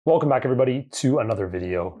Welcome back everybody to another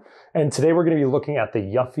video. And today we're going to be looking at the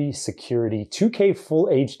Eufy Security 2K Full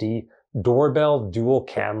HD Doorbell Dual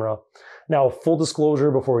Camera. Now, full disclosure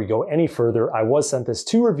before we go any further, I was sent this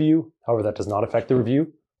to review. However, that does not affect the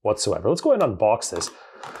review whatsoever. Let's go ahead and unbox this.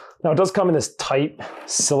 Now, it does come in this tight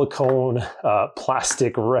silicone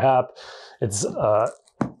plastic wrap. It's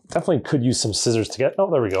definitely could use some scissors to get. Oh,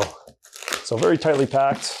 there we go. So very tightly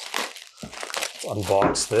packed.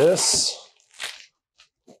 Unbox this.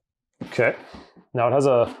 Okay, now it has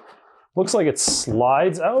looks like it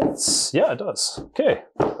slides out. Yeah, it does. Okay,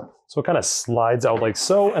 so it kind of slides out like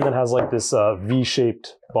so, and then has like this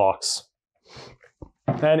V-shaped box.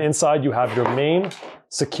 And inside you have your main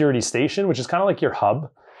security station, which is kind of like your hub.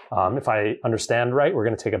 If I understand right, we're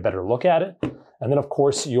gonna take a better look at it. And then of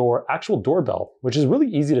course your actual doorbell, which is really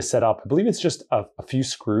easy to set up. I believe it's just a few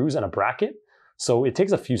screws and a bracket. So it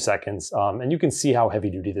takes a few seconds, and you can see how heavy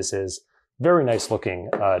duty this is. Very nice looking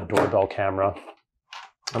doorbell camera.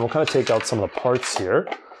 And we'll kind of take out some of the parts here.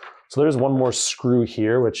 So there's one more screw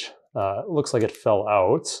here, which looks like it fell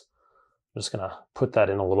out. I'm just gonna put that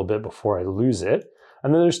in a little bit before I lose it.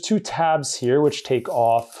 And then there's two tabs here, which take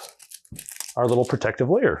off our little protective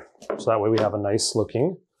layer. So that way we have a nice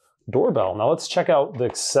looking doorbell. Now let's check out the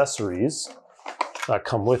accessories that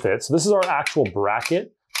come with it. So this is our actual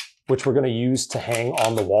bracket, which we're gonna use to hang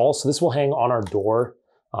on the wall. So this will hang on our door.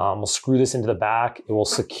 We'll screw this into the back. It will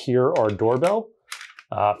secure our doorbell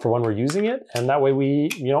for when we're using it. And that way we,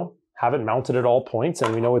 have it mounted at all points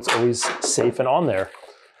and we know it's always safe and on there.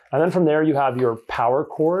 And then from there you have your power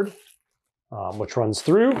cord, which runs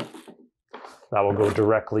through. That will go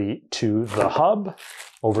directly to the hub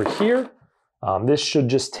over here. This should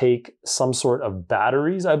just take some sort of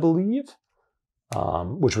batteries, I believe,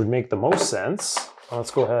 which would make the most sense.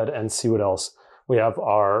 Let's go ahead and see what else. We have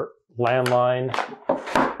our landline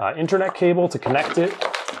internet cable to connect it.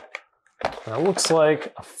 And it looks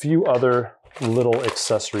like a few other little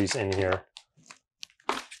accessories in here.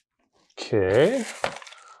 Okay,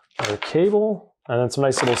 another cable, and then some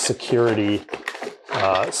nice little security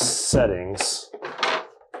settings.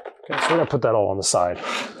 Okay, so we're gonna put that all on the side.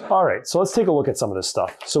 All right, so let's take a look at some of this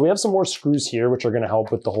stuff. So we have some more screws here, which are gonna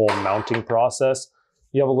help with the whole mounting process.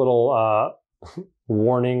 You have a little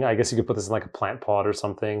warning. I guess you could put this in like a plant pot or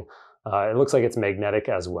something. It looks like it's magnetic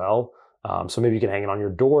as well. So maybe you can hang it on your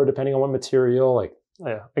door depending on what material.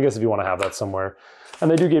 I guess if you want to have that somewhere. And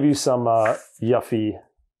they do give you some Eufy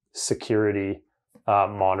Security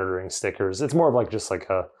monitoring stickers. It's more of just like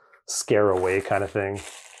a scare away kind of thing.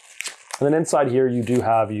 And then inside here you do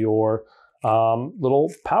have your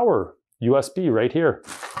little power USB right here.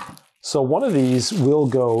 So one of these will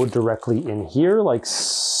go directly in here like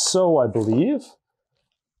so, I believe.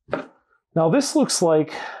 Now this looks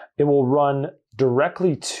like it will run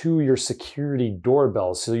directly to your security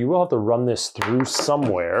doorbell. So you will have to run this through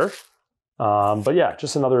somewhere. But yeah,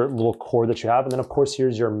 just another little cord that you have. And then of course,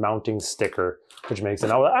 here's your mounting sticker, which makes it.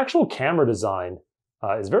 Now the actual camera design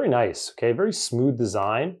is very nice, okay? Very smooth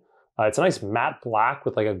design. It's a nice matte black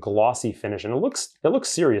with like a glossy finish, and it looks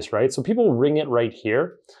serious, right? So people ring it right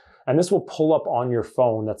here, and this will pull up on your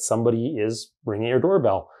phone that somebody is ringing your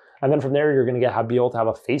doorbell. And then from there, you're gonna be able to have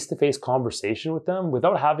a face-to-face conversation with them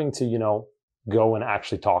without having to, go and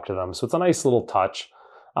actually talk to them. So it's a nice little touch.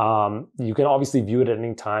 You can obviously view it at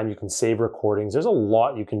any time. You can save recordings. There's a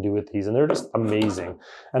lot you can do with these, and they're just amazing.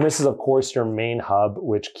 And this is, of course, your main hub,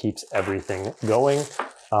 which keeps everything going.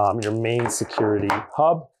 Your main security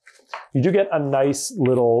hub. You do get a nice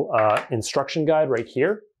little instruction guide right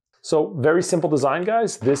here. So very simple design,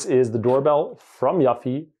 guys. This is the doorbell from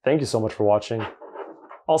Eufy. Thank you so much for watching.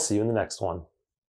 I'll see you in the next one.